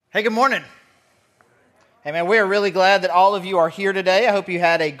Hey, good morning. Hey, man, we are really glad that all of you are here today. I hope you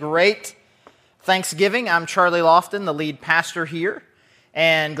had a great Thanksgiving. I'm Charlie Lofton, the lead pastor here,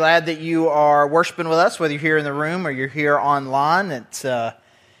 and glad that you are worshiping with us, whether you're here in the room or you're here online. It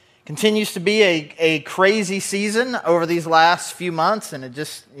continues to be a crazy season over these last few months, and it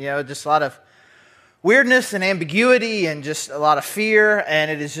just a lot of weirdness and ambiguity and just a lot of fear, and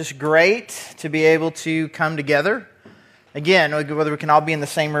it is just great to be able to come together. Again, whether we can all be in the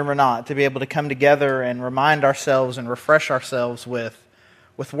same room or not, to be able to come together and remind ourselves and refresh ourselves with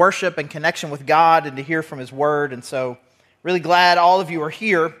worship and connection with God and to hear from His Word. And so, really glad all of you are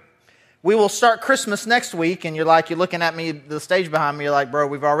here. We will start Christmas next week, and you're looking at me, the stage behind me, you're like, bro,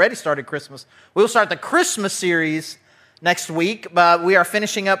 we've already started Christmas. We will start the Christmas series next week, but we are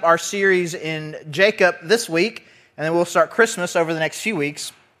finishing up our series in Jacob this week, and then we'll start Christmas over the next few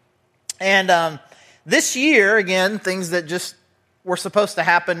weeks. And this year, again, things that just were supposed to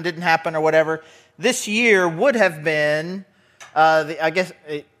happen, didn't happen or whatever, this year would have been,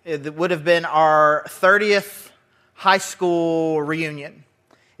 it would have been our 30th high school reunion.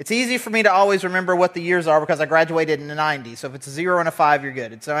 It's easy for me to always remember what the years are because I graduated in the 90s. So if it's a 0 and a 5, you're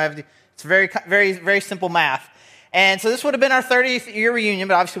good. It's very, very, very simple math. And so this would have been our 30th year reunion,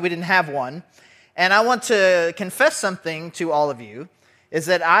 but obviously we didn't have one. And I want to confess something to all of you, is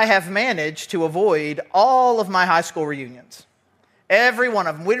that I have managed to avoid all of my high school reunions. Every one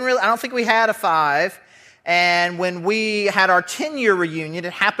of them. I don't think we had a 5. And when we had our 10-year reunion,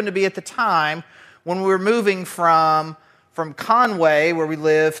 it happened to be at the time when we were moving from Conway, where we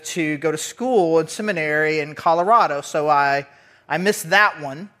lived, to go to school and seminary in Colorado. So I missed that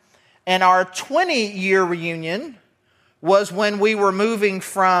one. And our 20-year reunion was when we were moving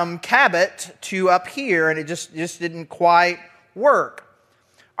from Cabot to up here, and it just didn't quite work.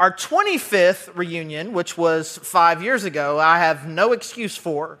 Our 25th reunion, which was 5 years ago, I have no excuse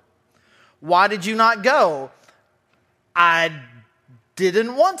for. Why did you not go? I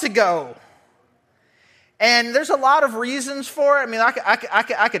didn't want to go. And there's a lot of reasons for it. I mean,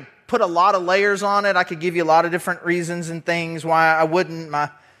 I could put a lot of layers on it. I could give you a lot of different reasons and things why I wouldn't.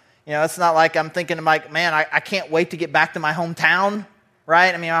 It's not like I'm thinking like, man, I can't wait to get back to my hometown.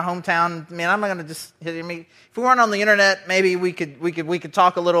 Right? I mean, my hometown. I mean, I'm not going to just. If we weren't on the internet, maybe we could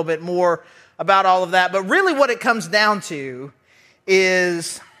talk a little bit more about all of that. But really, what it comes down to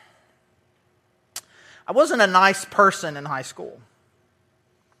is, I wasn't a nice person in high school.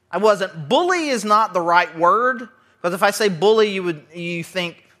 I wasn't. Bully is not the right word, because if I say bully, you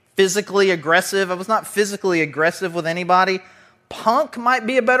think physically aggressive. I was not physically aggressive with anybody. Punk might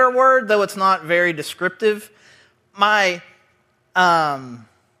be a better word, though it's not very descriptive.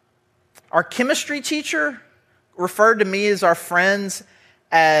 Our chemistry teacher referred to me as our friends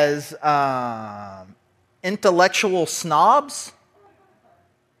as intellectual snobs.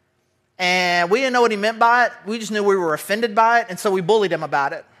 And we didn't know what he meant by it. We just knew we were offended by it, and so we bullied him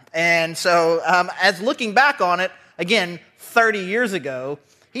about it. And so as looking back on it, again, 30 years ago,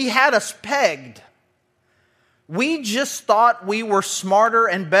 he had us pegged. We just thought we were smarter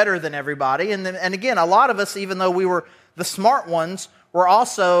and better than everybody. And again, a lot of us, even though we were the smart ones, were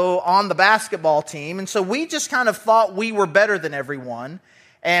also on the basketball team. And so we just kind of thought we were better than everyone.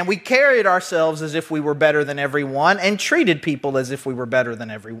 And we carried ourselves as if we were better than everyone and treated people as if we were better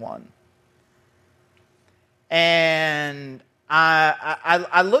than everyone. And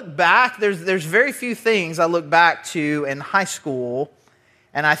I look back, there's very few things I look back to in high school,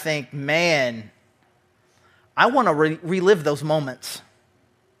 and I think, man, I want to relive those moments.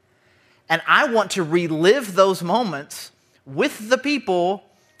 And I want to relive those moments with the people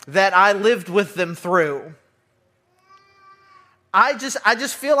that I lived with them through. I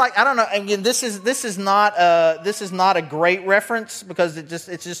just feel like, I don't know. Again, this is not a great reference because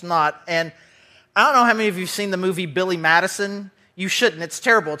it's just not. And I don't know how many of you have seen the movie Billy Madison. You shouldn't. It's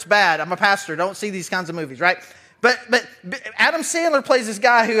terrible. It's bad. I'm a pastor. Don't see these kinds of movies, right? But Adam Sandler plays this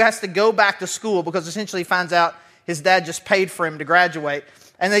guy who has to go back to school because essentially he finds out his dad just paid for him to graduate.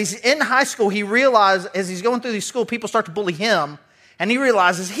 And he's in high school, he realizes, as he's going through these school, people start to bully him, and he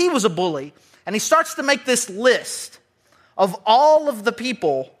realizes he was a bully. And he starts to make this list of all of the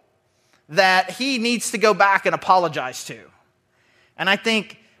people that he needs to go back and apologize to. And I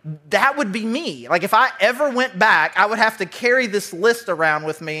think that would be me. Like if I ever went back, I would have to carry this list around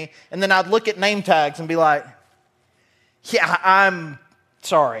with me, and then I'd look at name tags and be like, yeah, I'm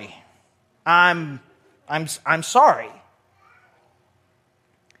sorry. I'm sorry.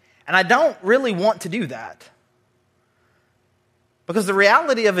 And I don't really want to do that. Because the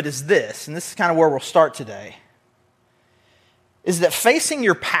reality of it is this, and this is kind of where we'll start today, is that facing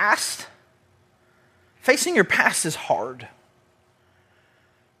your past is hard.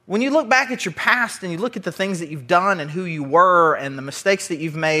 when you look back at your past and you look at the things that you've done and who you were and the mistakes that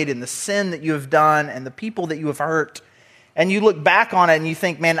you've made and the sin that you have done and the people that you have hurt, and you look back on it and you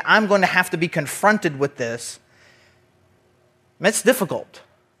think, man, I'm going to have to be confronted with this, it's difficult.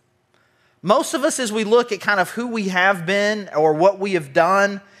 Most of us, as we look at kind of who we have been or what we have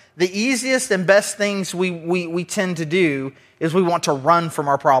done, the easiest and best things we tend to do is we want to run from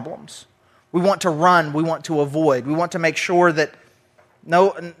our problems. We want to run. We want to avoid. We want to make sure that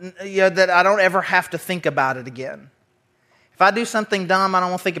that I don't ever have to think about it again. If I do something dumb, I don't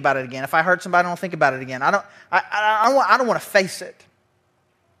want to think about it again. If I hurt somebody, I don't want to think about it again. I don't want to face it.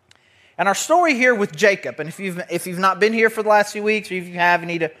 And our story here with Jacob, and if you've not been here for the last few weeks, or if you have, you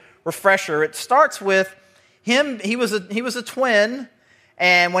need a refresher. It starts with him. He was a twin,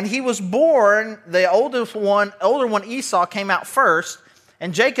 and when he was born, the older one Esau came out first,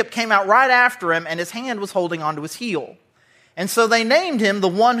 and Jacob came out right after him, and his hand was holding onto his heel. And so they named him the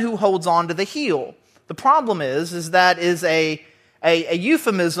one who holds on to the heel. The problem is that is a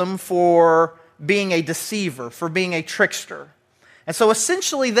euphemism for being a deceiver, for being a trickster. And so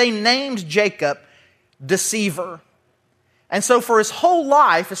essentially they named Jacob Deceiver. And so for his whole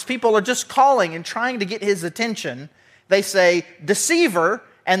life, as people are just calling and trying to get his attention, they say, Deceiver,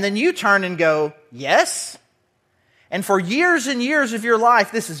 and then you turn and go, yes? And for years and years of your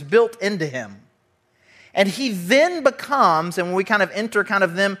life, this is built into him. And he then becomes, and when we kind of enter kind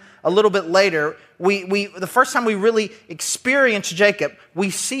of them a little bit later, the first time we really experience Jacob,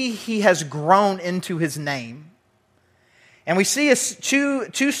 we see he has grown into his name. And we see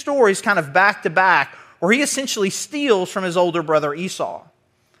two stories kind of back to back where he essentially steals from his older brother Esau.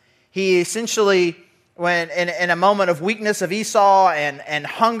 He essentially, when in a moment of weakness of Esau and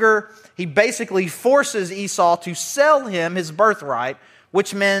hunger, he basically forces Esau to sell him his birthright,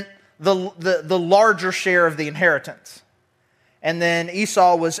 which meant the larger share of the inheritance. And then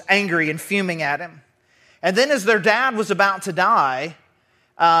Esau was angry and fuming at him. And then as their dad was about to die,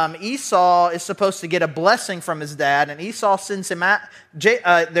 Esau is supposed to get a blessing from his dad, and Esau sends him out.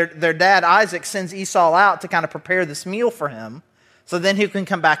 Their dad Isaac sends Esau out to kind of prepare this meal for him, so then he can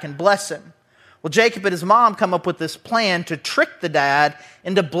come back and bless him. Well, Jacob and his mom come up with this plan to trick the dad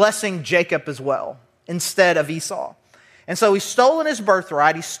into blessing Jacob as well, instead of Esau. And so he's stolen his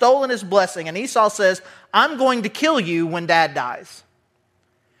birthright, he's stolen his blessing, and Esau says, I'm going to kill you when dad dies.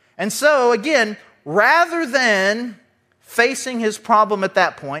 And so again, rather than facing his problem at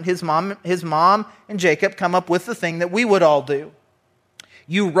that point, his mom and Jacob come up with the thing that we would all do.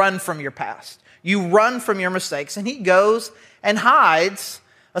 You run from your past. You run from your mistakes. And he goes and hides,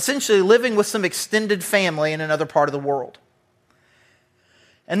 essentially living with some extended family in another part of the world.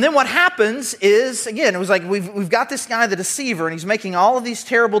 And then what happens is, again, it was like we've got this guy, the deceiver, and he's making all of these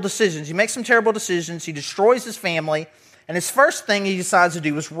terrible decisions. He makes some terrible decisions. He destroys his family. And his first thing he decides to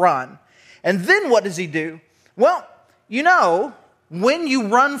do is run. And then what does he do? Well, you know, when you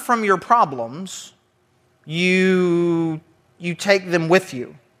run from your problems, you take them with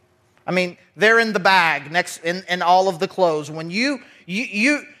you. I mean, they're in the bag next in all of the clothes. When you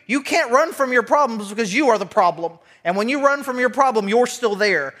can't run from your problems because you are the problem. And when you run from your problem, you're still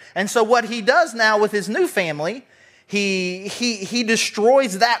there. And so what he does now with his new family, he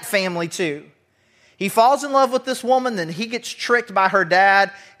destroys that family too. He falls in love with this woman, then he gets tricked by her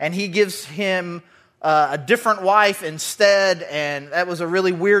dad, and he gives him a different wife instead. And that was a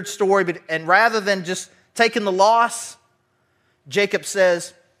really weird story. And rather than just taking the loss, Jacob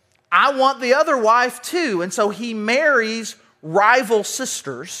says, I want the other wife too. And so he marries rival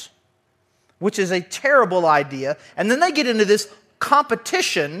sisters, which is a terrible idea. And then they get into this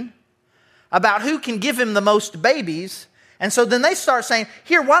competition about who can give him the most babies. And so then they start saying,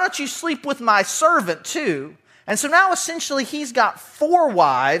 here, why don't you sleep with my servant too? And so now essentially he's got 4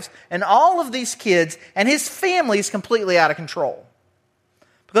 wives and all of these kids, and his family is completely out of control.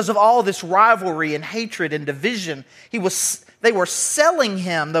 Because of all this rivalry and hatred and division, they were selling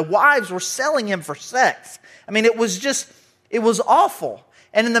him, the wives were selling him for sex. I mean, it was awful.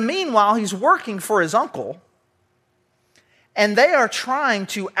 And in the meanwhile, he's working for his uncle, and they are trying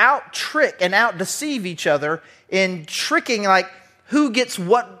to out-trick and out-deceive each other in tricking, like, who gets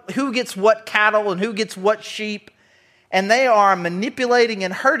what cattle and who gets what sheep. And they are manipulating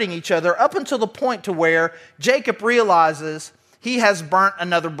and hurting each other up until the point to where Jacob realizes he has burnt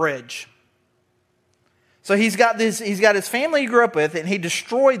another bridge. So he's got his family he grew up with, and he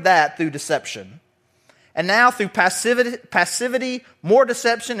destroyed that through deception. And now through passivity, more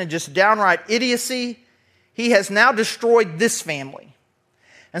deception, and just downright idiocy, he has now destroyed this family.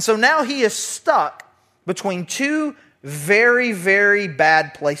 And so now he is stuck between 2 very, very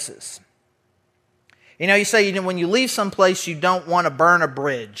bad places. You say when you leave someplace, you don't want to burn a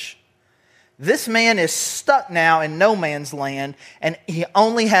bridge. This man is stuck now in no man's land, and he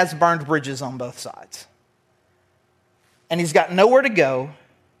only has burned bridges on both sides. And he's got nowhere to go.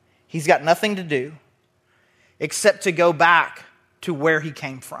 He's got nothing to do except to go back to where he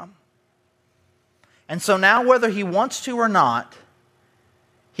came from. And so now, whether he wants to or not,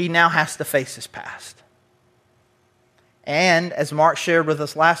 he now has to face his past. And as Mark shared with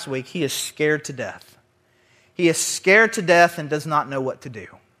us last week, he is scared to death. He is scared to death and does not know what to do.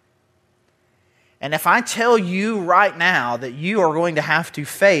 And if I tell you right now that you are going to have to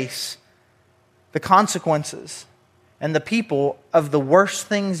face the consequences and the people of the worst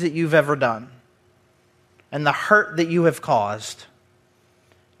things that you've ever done and the hurt that you have caused,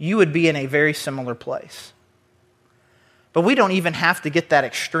 you would be in a very similar place. But we don't even have to get that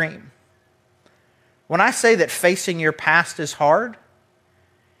extreme. When I say that facing your past is hard,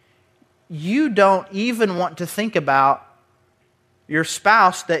 you don't even want to think about your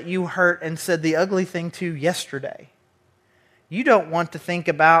spouse that you hurt and said the ugly thing to yesterday. You don't want to think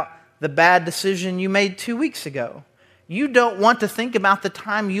about the bad decision you made 2 weeks ago. You don't want to think about the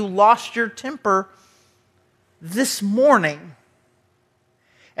time you lost your temper this morning.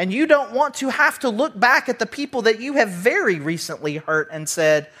 And you don't want to have to look back at the people that you have very recently hurt and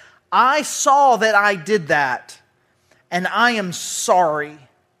said, I saw that I did that, and I am sorry.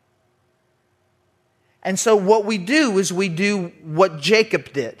 And so what we do is we do what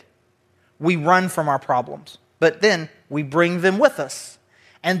Jacob did. We run from our problems, but then we bring them with us.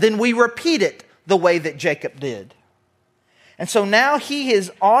 And then we repeat it the way that Jacob did. And so now he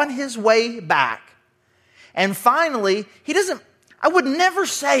is on his way back. And finally, I would never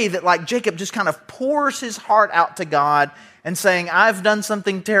say that like Jacob just kind of pours his heart out to God and saying, I've done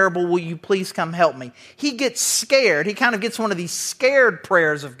something terrible, will you please come help me? He gets scared. He kind of gets one of these scared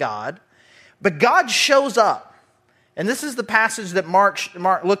prayers of God. But God shows up. And this is the passage that Mark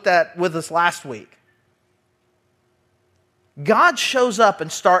looked at with us last week. God shows up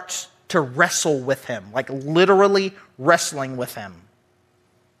and starts to wrestle with him, like literally wrestling with him.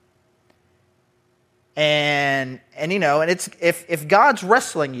 And it's if God's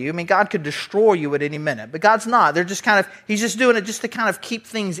wrestling you, I mean, God could destroy you at any minute, but God's not. He's just doing it just to kind of keep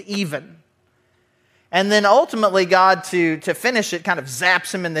things even. And then ultimately God, to finish it, kind of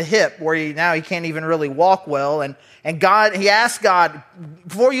zaps him in the hip where he can't even really walk well. And he asks God,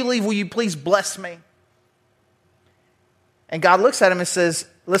 before you leave, will you please bless me? And God looks at him and says,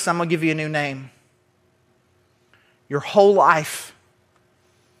 listen, I'm going to give you a new name. Your whole life,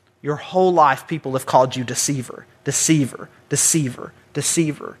 people have called you Deceiver, Deceiver, Deceiver,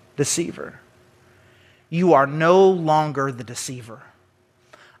 Deceiver, Deceiver. You are no longer the deceiver.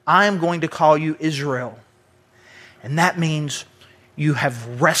 I am going to call you Israel. And that means you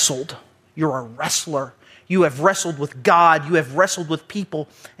have wrestled. You're a wrestler. You have wrestled with God. You have wrestled with people.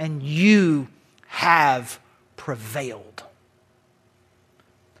 And you have prevailed.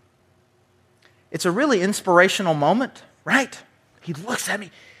 It's a really inspirational moment, right? He looks at me.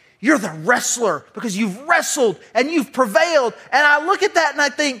 You're the wrestler because you've wrestled and you've prevailed. And I look at that and I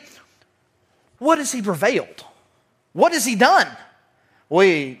think, what has he prevailed? What has he done?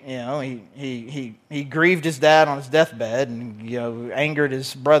 Well, he grieved his dad on his deathbed and angered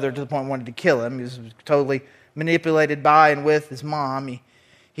his brother to the point he wanted to kill him. He was totally manipulated by and with his mom.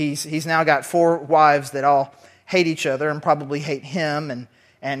 He's now got 4 wives that all hate each other and probably hate him,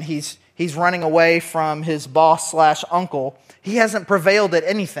 and he's running away from his boss/uncle. He hasn't prevailed at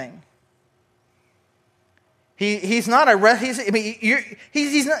anything. He's not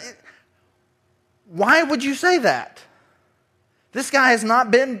he's not. Why would you say that? This guy has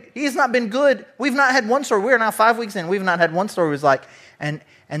not been good. We've not had one story. We're now 5 weeks in. We've not had one story. It was like, and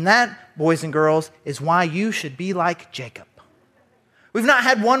that, boys and girls, is why you should be like Jacob. We've not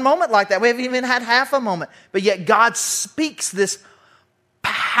had one moment like that. We haven't even had half a moment. But yet God speaks this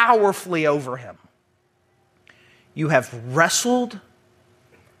powerfully over him. You have wrestled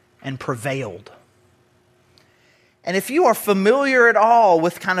and prevailed. And if you are familiar at all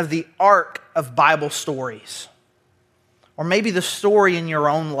with kind of the arc of Bible stories, or maybe the story in your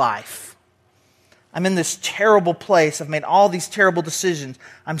own life. I'm in this terrible place. I've made all these terrible decisions.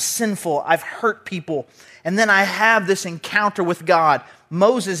 I'm sinful. I've hurt people. And then I have this encounter with God.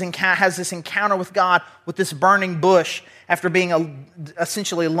 Moses has this encounter with God with this burning bush after being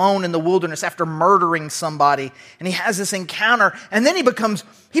essentially alone in the wilderness, after murdering somebody. And he has this encounter. And then he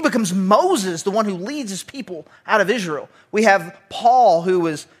becomes Moses, the one who leads his people out of Israel. We have Paul, who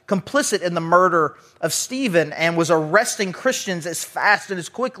was complicit in the murder of Stephen and was arresting Christians as fast and as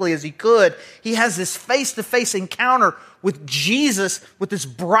quickly as he could. He has this face-to-face encounter with Jesus, with this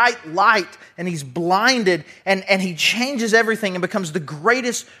bright light, and he's blinded, and he changes everything and becomes the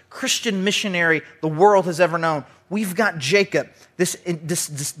greatest Christian missionary the world has ever known. We've got Jacob, this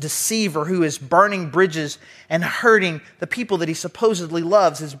deceiver who is burning bridges and hurting the people that he supposedly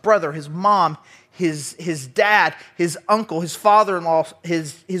loves, his brother, his mom, his dad, his uncle, his father-in-law,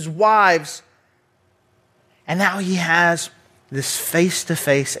 his wives. And now he has this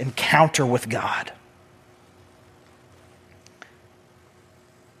face-to-face encounter with God.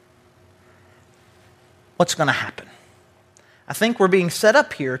 What's going to happen? I think we're being set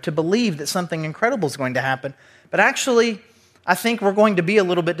up here to believe that something incredible is going to happen, but actually, I think we're going to be a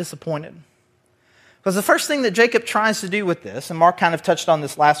little bit disappointed. Because the first thing that Jacob tries to do with this, and Mark kind of touched on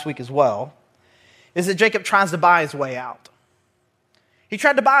this last week as well, is that Jacob tries to buy his way out. He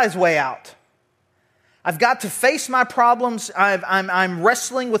tried to buy his way out. I've got to face my problems. I'm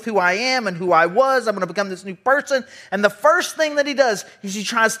wrestling with who I am and who I was. I'm going to become this new person. And the first thing that he does is he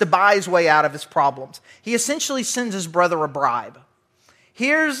tries to buy his way out of his problems. He essentially sends his brother a bribe.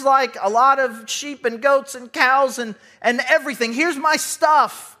 Here's like a lot of sheep and goats and cows and everything. Here's my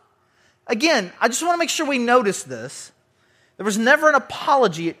stuff. Again, I just want to make sure we notice this. There was never an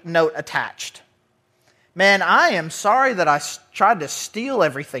apology note attached. Man, I am sorry that I tried to steal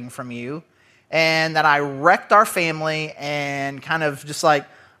everything from you, and that I wrecked our family and kind of just like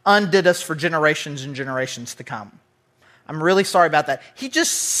undid us for generations and generations to come. I'm really sorry about that. He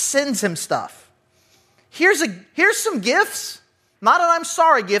just sends him stuff. Here's some gifts. Not an I'm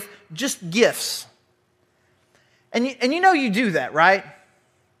sorry gift, just gifts. And you know you do that, right?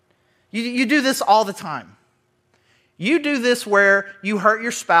 You do this all the time. You do this where you hurt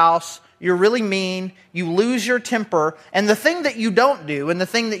your spouse, you're really mean, you lose your temper, and the thing that you don't do and the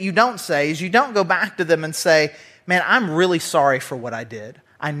thing that you don't say is you don't go back to them and say, man, I'm really sorry for what I did.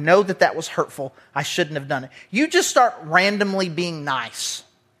 I know that was hurtful. I shouldn't have done it. You just start randomly being nice.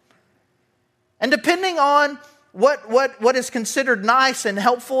 And depending on what is considered nice and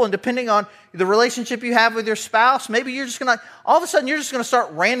helpful, and depending on the relationship you have with your spouse, maybe you're just going to, all of a sudden you're just going to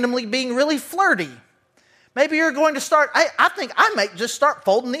start randomly being really flirty. Maybe you're going to start, I think I may just start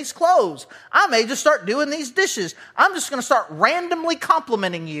folding these clothes. I may just start doing these dishes. I'm just going to start randomly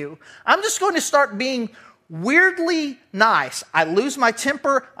complimenting you. I'm just going to start being weirdly nice. I lose my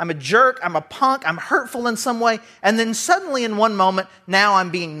temper. I'm a jerk. I'm a punk. I'm hurtful in some way. And then suddenly in one moment, now I'm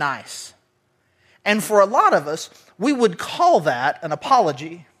being nice. And for a lot of us, we would call that an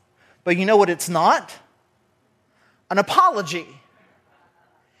apology. But you know what it's not? An apology.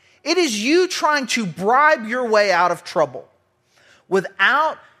 It is you trying to bribe your way out of trouble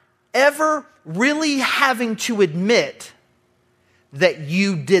without ever really having to admit that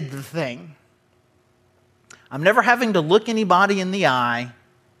you did the thing. I'm never having to look anybody in the eye.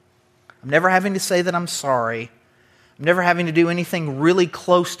 I'm never having to say that I'm sorry. I'm never having to do anything really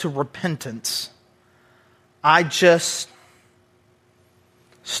close to repentance. I just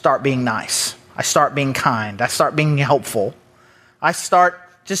start being nice. I start being kind. I start being helpful. I start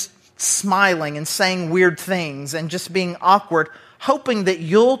just smiling and saying weird things and just being awkward, hoping that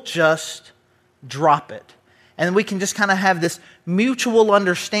you'll just drop it. And we can just kind of have this mutual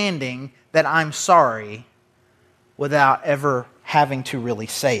understanding that I'm sorry without ever having to really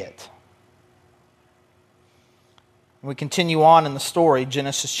say it. We continue on in the story,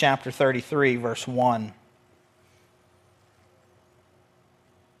 Genesis chapter 33, verse 1.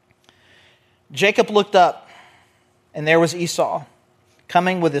 Jacob looked up, and there was Esau,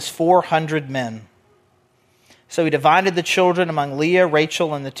 coming with his 400 men. So he divided the children among Leah,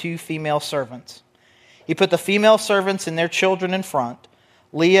 Rachel, and the 2 female servants. He put the female servants and their children in front,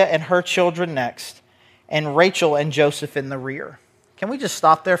 Leah and her children next, and Rachel and Joseph in the rear. Can we just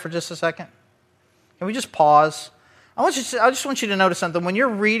stop there for just a second? Can we just pause? I just want you to notice something. When you're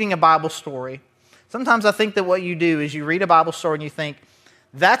reading a Bible story, sometimes I think that what you do is you read a Bible story and you think,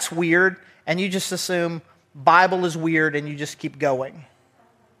 that's weird, and you just assume Bible is weird and you just keep going.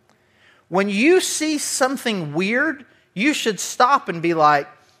 When you see something weird, you should stop and be like,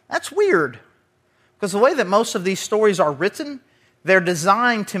 that's weird. Because the way that most of these stories are written, they're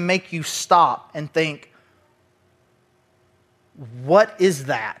designed to make you stop and think, what is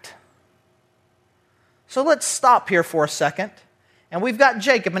that? So let's stop here for a second. And we've got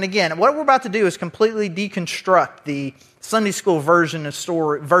Jacob. And again, what we're about to do is completely deconstruct the Sunday school version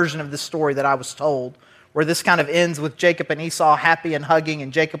of the story that I was told, where this kind of ends with Jacob and Esau happy and hugging,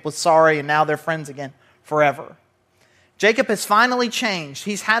 and Jacob was sorry, and now they're friends again forever. Jacob has finally changed.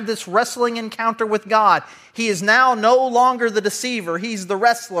 He's had this wrestling encounter with God. He is now no longer the deceiver. He's the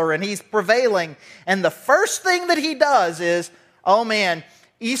wrestler, and he's prevailing. And the first thing that he does is, oh man,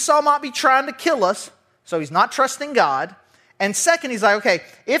 Esau might be trying to kill us, So he's not trusting God. And second, he's like, okay,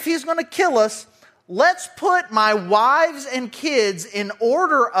 if he's going to kill us, let's put my wives and kids in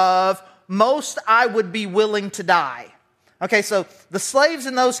order of most I would be willing to die. Okay, so the slaves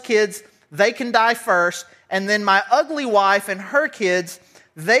and those kids, they can die first. And then my ugly wife and her kids,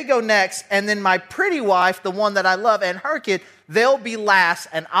 they go next. And then my pretty wife, the one that I love, and her kid, they'll be last.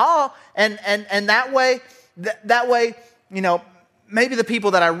 And that way, you know, maybe the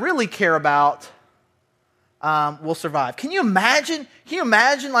people that I really care about will survive. Can you imagine?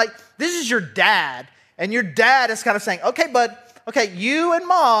 Like, this is your dad, and your dad is kind of saying, okay, bud, okay, you and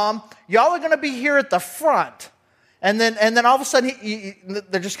mom, y'all are going to be here at the front. And then all of a sudden,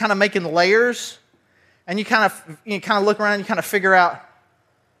 they're just kind of making layers, and you kind of look around and you kind of figure out,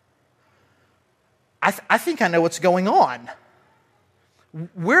 I think I know what's going on.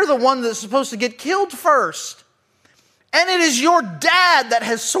 We're the one that's supposed to get killed first. And it is your dad that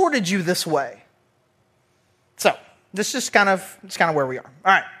has sorted you this way. So, this is kind of where we are.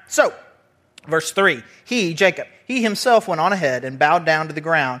 All right, so, verse 3. He, Jacob, he himself went on ahead and bowed down to the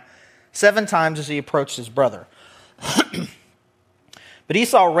ground 7 times as he approached his brother. But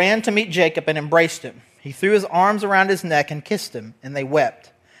Esau ran to meet Jacob and embraced him. He threw his arms around his neck and kissed him, and they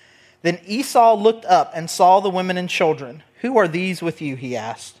wept. Then Esau looked up and saw the women and children. Who are these with you? He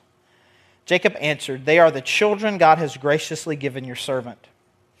asked. Jacob answered, they are the children God has graciously given your servant.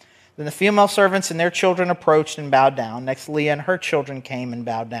 Then the female servants and their children approached and bowed down. Next, Leah and her children came and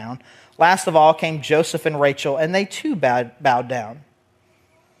bowed down. Last of all came Joseph and Rachel, and they too bowed down.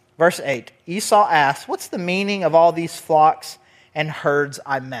 Verse 8, Esau asked, what's the meaning of all these flocks and herds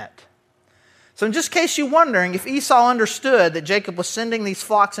I met? So in just case you're wondering, if Esau understood that Jacob was sending these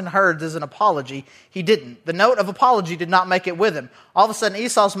flocks and herds as an apology, he didn't. The note of apology did not make it with him. All of a sudden,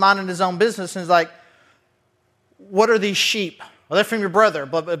 Esau's minding his own business and is like, what are these sheep? Well, they're from your brother,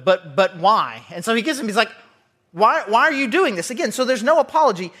 but why? And so he's like, why are you doing this? Again, so there's no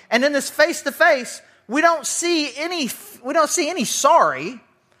apology. And in this face-to-face, we don't see any sorry,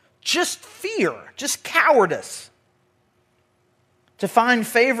 just fear, just cowardice. To find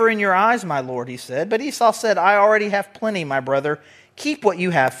favor in your eyes, my lord, he said. But Esau said, I already have plenty, my brother. Keep what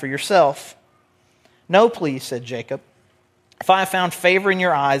you have for yourself. No, please, said Jacob. If I have found favor in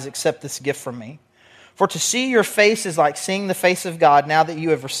your eyes, accept this gift from me. For to see your face is like seeing the face of God now that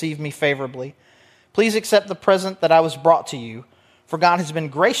you have received me favorably. Please accept the present that I was brought to you. For God has been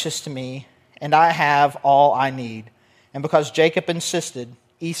gracious to me, and I have all I need. And because Jacob insisted,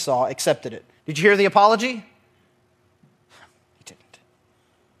 Esau accepted it. Did you hear the apology?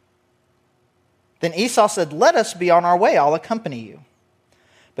 Then Esau said, let us be on our way, I'll accompany you.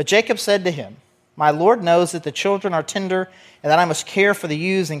 But Jacob said to him, my Lord knows that the children are tender, and that I must care for the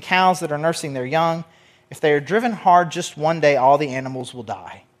ewes and cows that are nursing their young. If they are driven hard just one day, all the animals will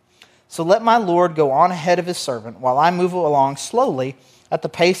die. So let my Lord go on ahead of his servant, while I move along slowly at the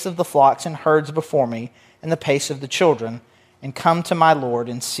pace of the flocks and herds before me, and the pace of the children, and come to my Lord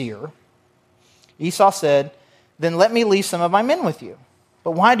in Seir. Esau said, then let me leave some of my men with you.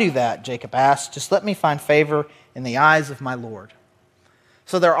 But why do that? Jacob asked. Just let me find favor in the eyes of my Lord.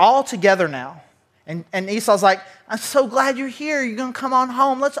 So they're all together now. And Esau's like, I'm so glad you're here. You're going to come on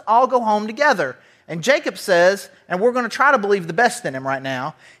home. Let's all go home together. And Jacob says, and we're going to try to believe the best in him right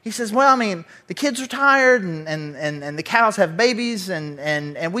now. He says, well, I mean, the kids are tired and the cows have babies and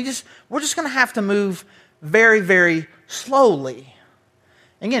we're just going to have to move very, very slowly.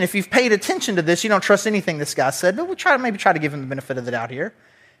 Again, if you've paid attention to this, you don't trust anything this guy said, but we'll maybe try to give him the benefit of the doubt here.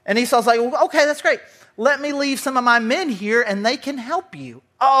 And Esau's like, well, okay, that's great. Let me leave some of my men here and they can help you.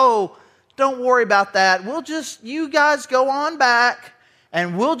 Oh, don't worry about that. You guys go on back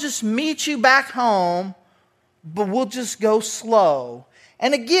and we'll just meet you back home, but we'll just go slow.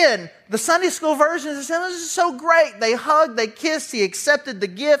 And again, the Sunday school version is this is so great. They hugged, they kissed, he accepted the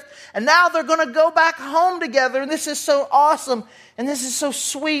gift, and now they're going to go back home together. And this is so awesome, and this is so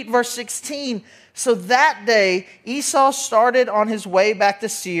sweet. Verse 16, so that day Esau started on his way back to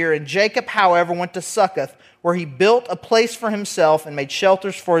Seir, and Jacob, however, went to Succoth, where he built a place for himself and made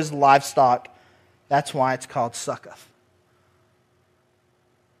shelters for his livestock. That's why it's called Succoth.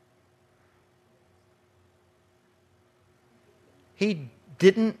 He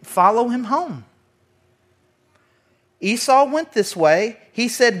didn't follow him home. Esau went this way. He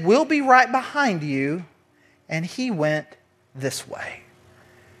said, we'll be right behind you. And he went this way.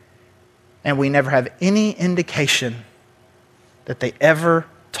 And we never have any indication that they ever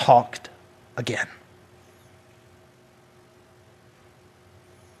talked again.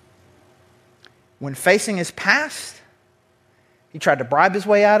 When facing his past, he tried to bribe his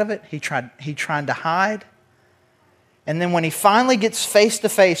way out of it. He tried to hide. And then when he finally gets face to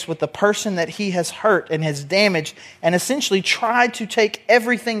face with the person that he has hurt and has damaged and essentially tried to take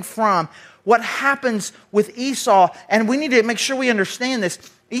everything from, what happens with Esau, and we need to make sure we understand this,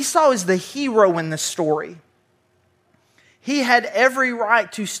 Esau is the hero in this story. He had every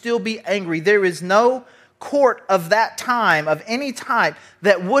right to still be angry. There is no court of that time, of any type,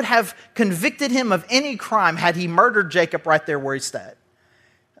 that would have convicted him of any crime had he murdered Jacob right there where he stood.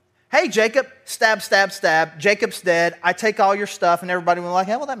 Hey, Jacob, stab, stab, stab. Jacob's dead. I take all your stuff. And everybody would be like,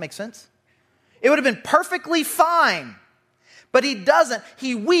 hey, well, that makes sense. It would have been perfectly fine. But he doesn't.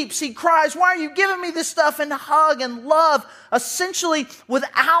 He weeps. He cries. Why are you giving me this stuff? And hug and love. Essentially,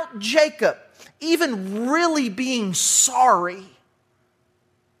 without Jacob even really being sorry,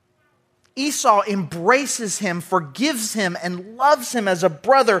 Esau embraces him, forgives him, and loves him as a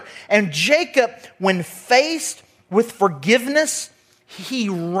brother. And Jacob, when faced with forgiveness, he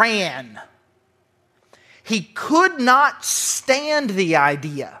ran. He could not stand the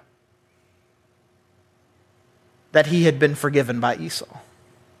idea that he had been forgiven by Esau.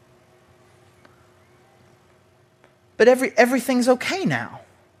 But everything's okay now.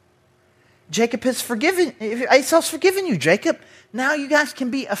 Jacob has forgiven, Esau's forgiven you, Jacob. Now you guys can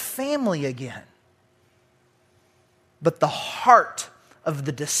be a family again. But the heart of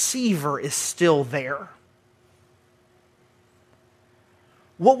the deceiver is still there.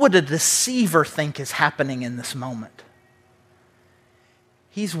 What would a deceiver think is happening in this moment?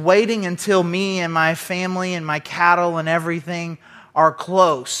 He's waiting until me and my family and my cattle and everything are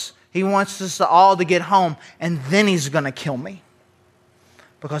close. He wants us all to get home, and then he's going to kill me.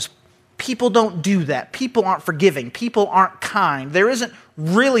 Because people don't do that. People aren't forgiving. People aren't kind. There isn't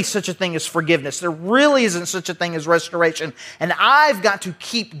really such a thing as forgiveness. There really isn't such a thing as restoration. And I've got to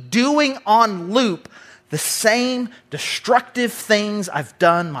keep doing on loop the same destructive things I've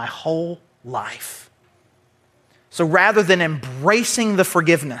done my whole life. So rather than embracing the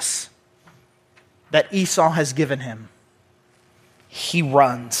forgiveness that Esau has given him, he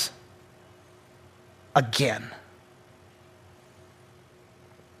runs again.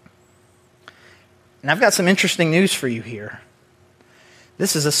 And I've got some interesting news for you here.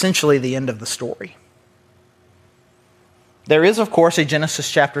 This is essentially the end of the story. There is, of course, a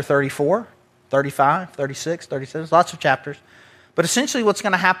Genesis chapter 34, 35, 36, 37, lots of chapters. But essentially what's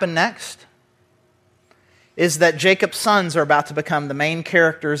going to happen next is that Jacob's sons are about to become the main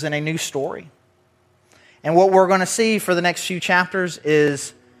characters in a new story. And what we're going to see for the next few chapters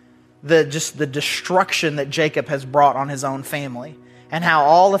is the destruction that Jacob has brought on his own family, and how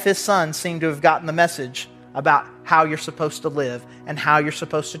all of his sons seem to have gotten the message about how you're supposed to live and how you're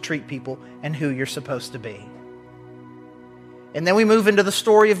supposed to treat people and who you're supposed to be. And then we move into the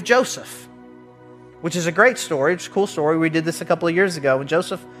story of Joseph, which is a great story. It's a cool story. We did this a couple of years ago, and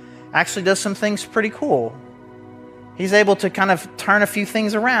Joseph actually does some things pretty cool. He's able to kind of turn a few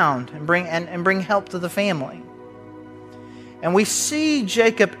things around and bring help to the family. And we see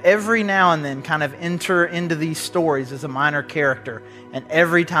Jacob every now and then kind of enter into these stories as a minor character, and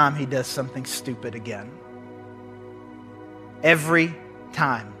every time he does something stupid again. Every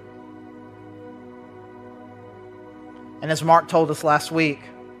time. And as Mark told us last week,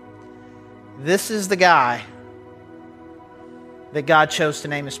 this is the guy that God chose to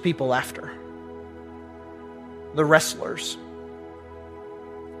name his people after. The wrestlers.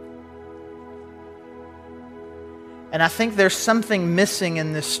 And I think there's something missing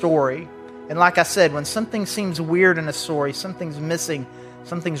in this story. And like I said, when something seems weird in a story, something's missing,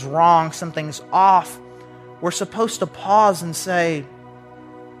 something's wrong, something's off, we're supposed to pause and say,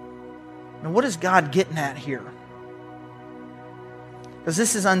 what is God getting at here? Because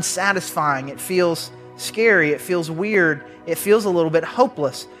this is unsatisfying. It feels scary. It feels weird. It feels a little bit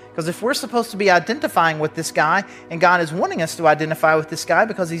hopeless. Because if we're supposed to be identifying with this guy, and God is wanting us to identify with this guy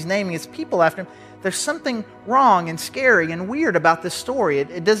because he's naming his people after him, there's something wrong and scary and weird about this story.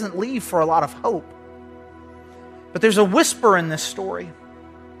 It doesn't leave for a lot of hope. But there's a whisper in this story.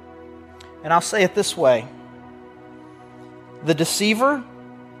 And I'll say it this way. The deceiver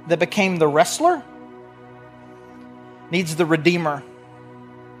that became the wrestler needs the redeemer.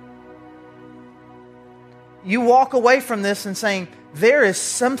 You walk away from this and saying, there is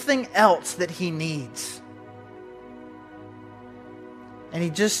something else that he needs. And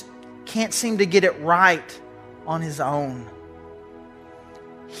he just can't seem to get it right on his own.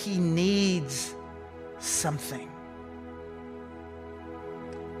 He needs something.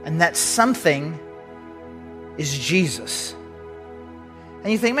 And that something is Jesus.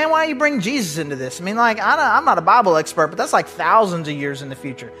 And you think, man, why do you bring Jesus into this? I mean, I'm not a Bible expert, but that's like thousands of years in the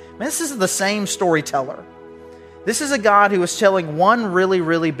future. I mean, this is the same storyteller. This is a God who is telling one really,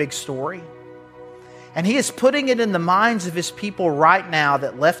 really big story. And He is putting it in the minds of His people right now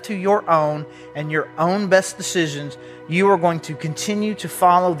that left to your own and your own best decisions, you are going to continue to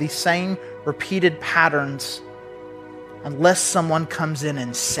follow these same repeated patterns unless someone comes in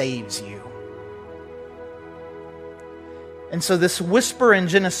and saves you. And so this whisper in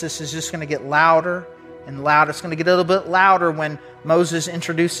Genesis is just going to get louder and louder. It's going to get a little bit louder when Moses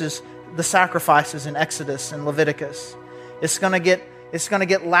introduces the sacrifices in Exodus and Leviticus. It's going to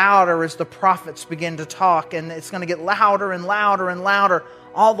get louder as the prophets begin to talk, and it's going to get louder and louder and louder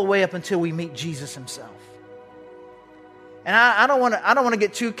all the way up until we meet Jesus Himself. And I don't want to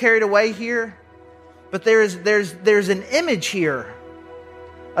get too carried away here, but there's an image here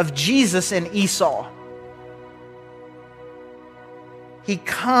of Jesus and Esau.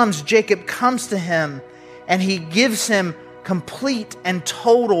 Jacob comes to him, and he gives him complete and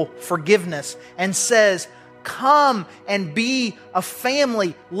total forgiveness and says, "Come and be a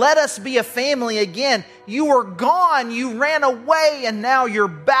family. Let us be a family again. You were gone, you ran away, and now you're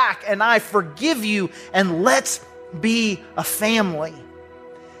back, and I forgive you, and let's be a family."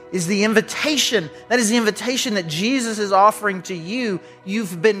 Is the invitation. That is the invitation that Jesus is offering to you.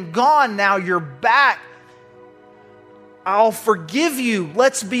 You've been gone, now you're back. I'll forgive you.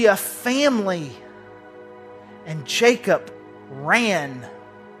 Let's be a family. And Jacob ran.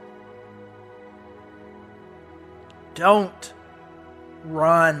 Don't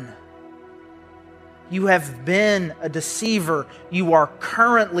run. You have been a deceiver. You are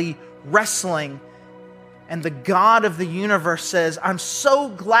currently wrestling. And the God of the universe says, "I'm so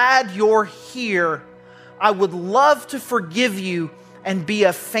glad you're here. I would love to forgive you and be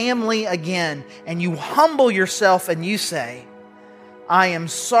a family again." And you humble yourself and you say, "I am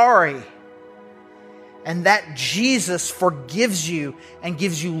sorry." And that Jesus forgives you and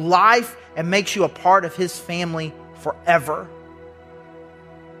gives you life and makes you a part of His family forever.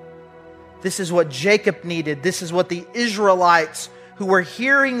 This is what Jacob needed. This is what the Israelites who were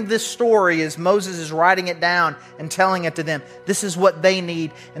hearing this story as Moses is writing it down and telling it to them, this is what they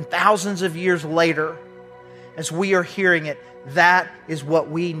need. And thousands of years later, as we are hearing it, that is what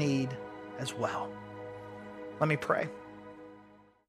we need as well. Let me pray.